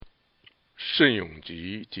圣咏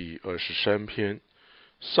集第23篇，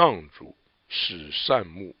上主是善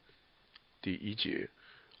牧。第1节，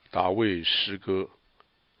大卫诗歌。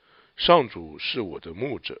上主是我的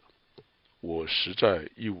牧者，我实在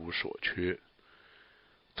一无所缺。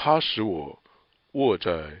他使我卧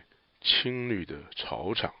在青绿的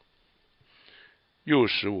草场，又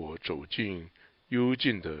使我走进幽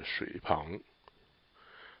静的水旁，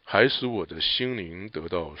还使我的心灵得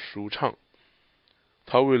到舒畅。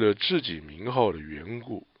他为了自己名号的缘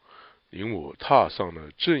故，领我踏上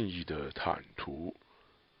了正义的坦途。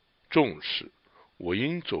纵使我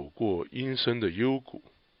因走过阴森的幽谷，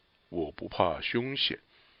我不怕凶险，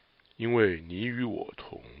因为你与我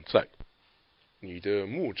同在。你的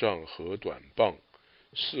木杖和短棒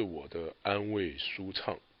是我的安慰舒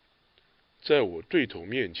畅。在我对头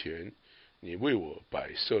面前，你为我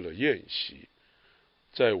摆设了宴席，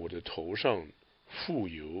在我的头上傅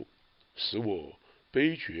油，使我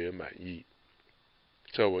杯爵满溢。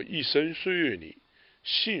在我一生岁月里，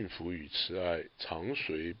幸福与慈爱常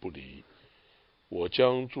随不离。我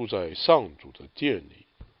将住在上主的殿里，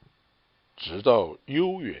直到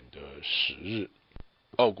悠远的时日。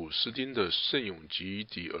奥古斯丁的圣咏集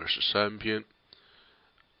第23篇，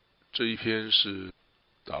这一篇是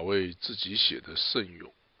大卫自己写的圣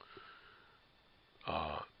咏。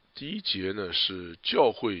第1节呢是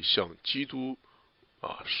教会向基督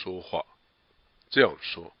说话，这样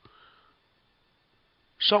说：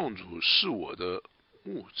上主是我的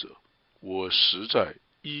牧者，我实在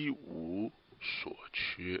一无所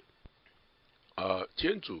缺。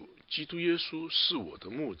天主基督耶稣是我的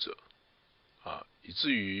牧者，以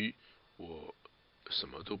至于我什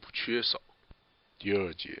么都不缺少。第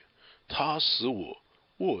2节，他使我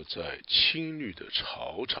卧在青绿的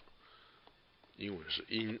草场，英文是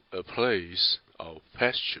In a place of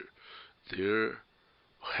pasture, there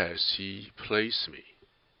has he placed me。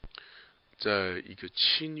 在一个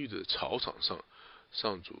青绿的草场上，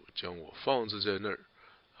上主将我放置在那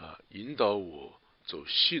儿，引导我走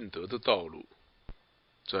信德的道路。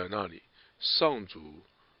在那里，上主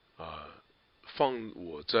放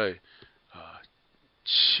我在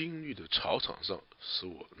青绿的草场上，使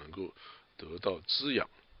我能够得到滋养。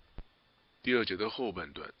第2节的后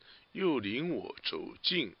半段，又领我走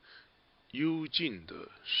进幽静的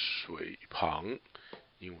水旁，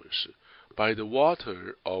英文是 By the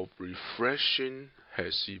water of refreshing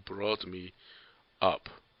has he brought me up。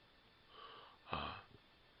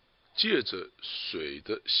 借着水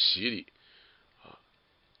的洗礼，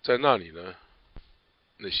在那里呢，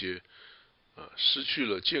那些失去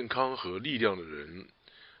了健康和力量的人，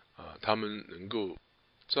他们能够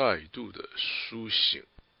再度的苏醒。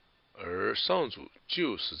而上主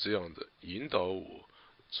就是这样的引导我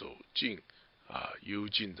走进幽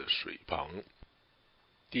静的水旁。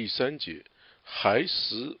第3节，还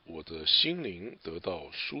使我的心灵得到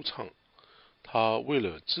舒畅。他为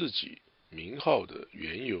了自己名号的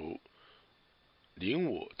缘由，领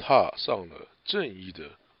我踏上了正义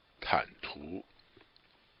的坦途。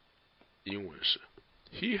英文是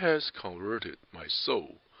He has converted my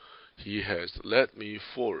soul. He has led me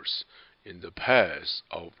forth in the paths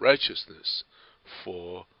of righteousness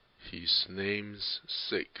for his name's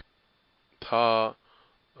sake。 他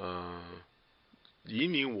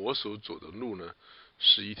引领我所走的路呢，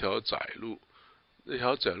是一条窄路。那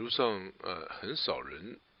条窄路上很少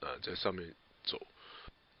人在上面走，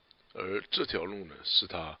而这条路呢，是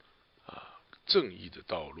他正义的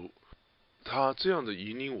道路。他这样的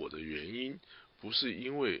引领我的原因，不是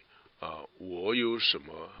因为我有什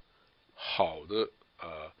么好的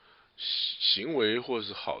行为或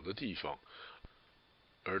是好的地方，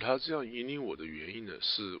而他这样引领我的原因呢，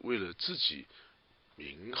是为了自己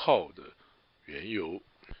名号的缘由。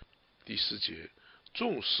第4节，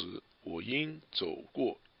纵使我因走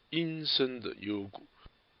过阴森的幽谷，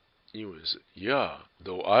英文是 Yeah,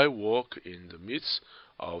 though I walk in the midst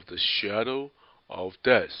of the shadow of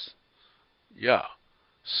death。 Yeah，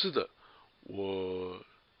 是的，我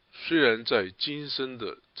虽然在今生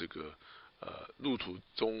的这个路途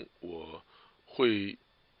中，我会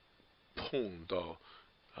碰到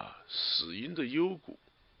死荫的幽谷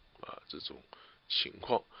这种情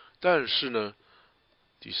况，但是呢，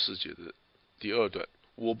第4节的第2段，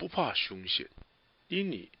我不怕凶险，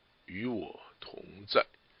因你与我同在。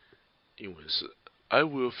英文是 I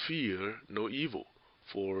will fear no evil,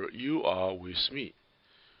 for you are with me。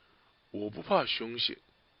 我不怕凶险，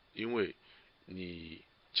因为你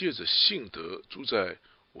借着信德住在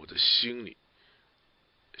我的心里。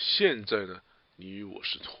现在呢，你与我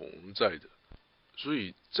是同在的。所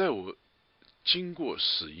以在我经过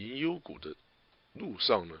死荫幽谷的路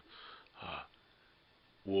上呢，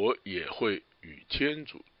我也会与天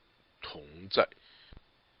主同在。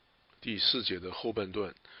第4节的后半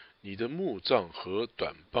段，你的木杖和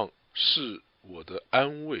短棒是我的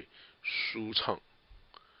安慰舒畅。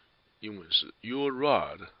英文是 Your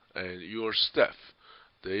rod and your staff,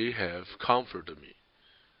 they have comforted me。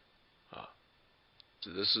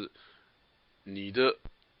指的是你的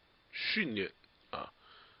训练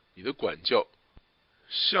你的管教，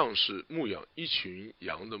像是牧养一群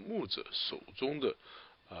羊的牧者手中的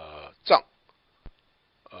杖，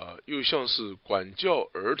又像是管教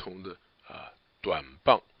儿童的短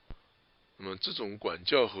棒。那么这种管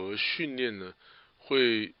教和训练呢，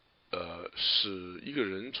会使一个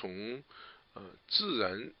人从自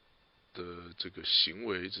然的这个行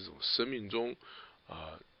为这种生命中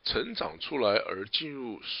成长出来，而进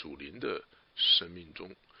入属灵的生命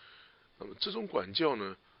中。那么这种管教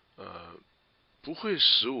呢，不会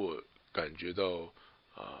使我感觉到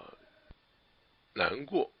难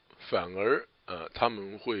过，反而他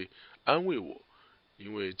们会安慰我，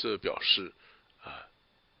因为这表示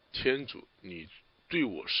天主你对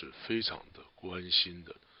我是非常的关心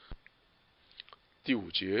的。第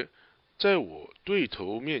5节，在我对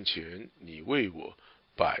头面前，你为我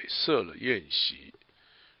摆设了宴席。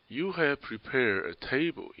You have prepared a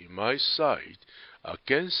table in my sight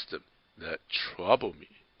against them that trouble me。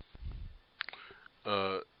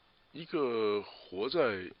一个活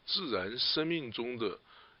在自然生命中的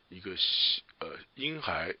一个婴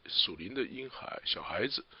孩，属灵的婴孩，小孩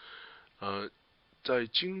子，在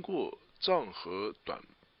经过杖和短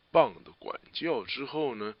棒的管教之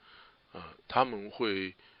后呢，他们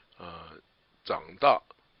会长大，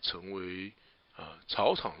成为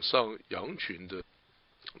草场上羊群的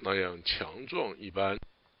那样强壮一般。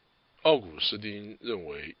奥古斯丁认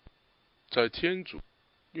为，在天主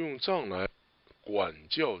用杖来管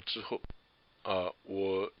教之后，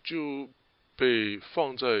我就被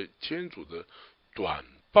放在天主的短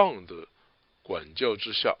棒的管教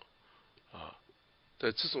之下。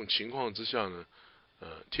在这种情况之下呢，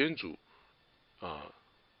天主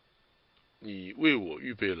你为我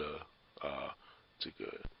预备了这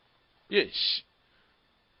个宴席，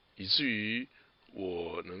以至于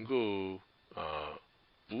我能够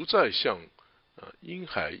不再像婴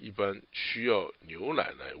孩一般需要牛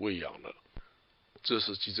奶来喂养了。这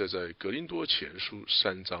是记载在格林多前书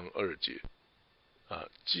3章2节。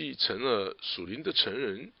既成了属灵的成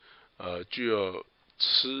人，就要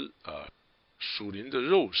吃属灵的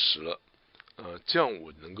肉食了。这样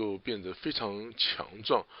我能够变得非常强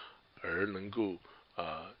壮，而能够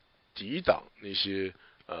抵挡那些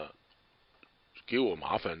给我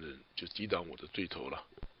麻烦的人，就抵挡我的对头了。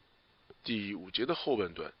第5节的后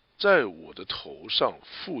半段，在我的头上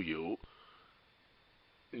傅油，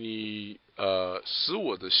你使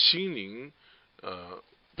我的心灵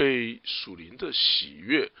被属灵的喜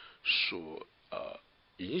悦所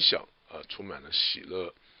影响，充满了喜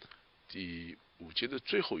乐。第5节的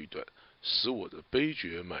最后一段，使我的杯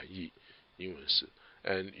爵满意。英文是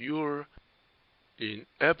And your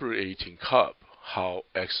inebriating cup, how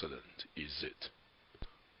excellent is it？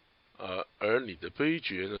而你的杯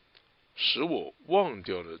爵呢，使我忘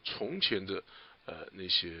掉了从前的那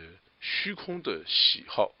些虚空的喜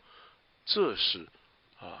好。这是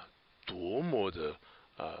多么的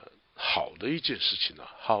好的一件事情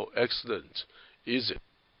啊 ！How excellent is it？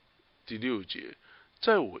 第6节，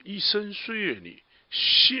在我一生岁月里，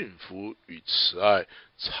幸福与慈爱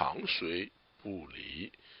长随不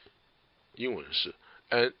离。英文是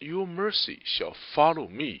And your mercy shall follow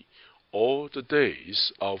me all the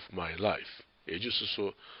days of my life。 也就是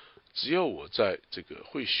说，只要我在这个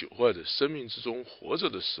会朽坏的生命之中活着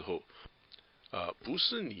的时候，不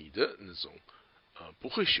是你的那种不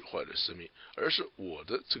会朽坏的生命，而是我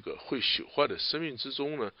的这个会朽坏的生命之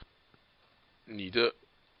中呢，你的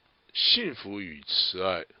幸福与慈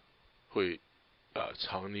爱会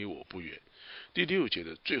常离我不远。第6节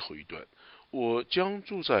的最后一段，我将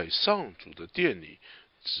住在上主的殿里，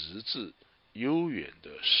直至悠远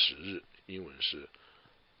的时日。英文是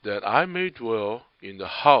That I may dwell in the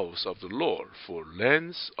house of the Lord for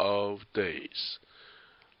length of days。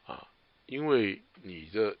因为你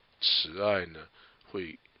的慈爱呢，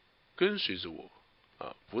会跟随着我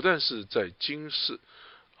不但是在今世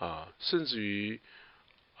甚至于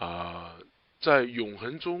在永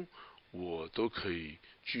恒中，我都可以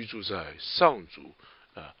居住在上主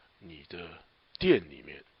你的殿里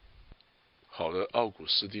面。好的，奥古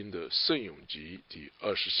斯丁的圣咏集第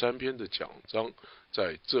23篇的讲章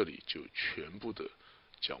在这里就全部的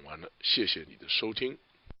讲完了，谢谢你的收听。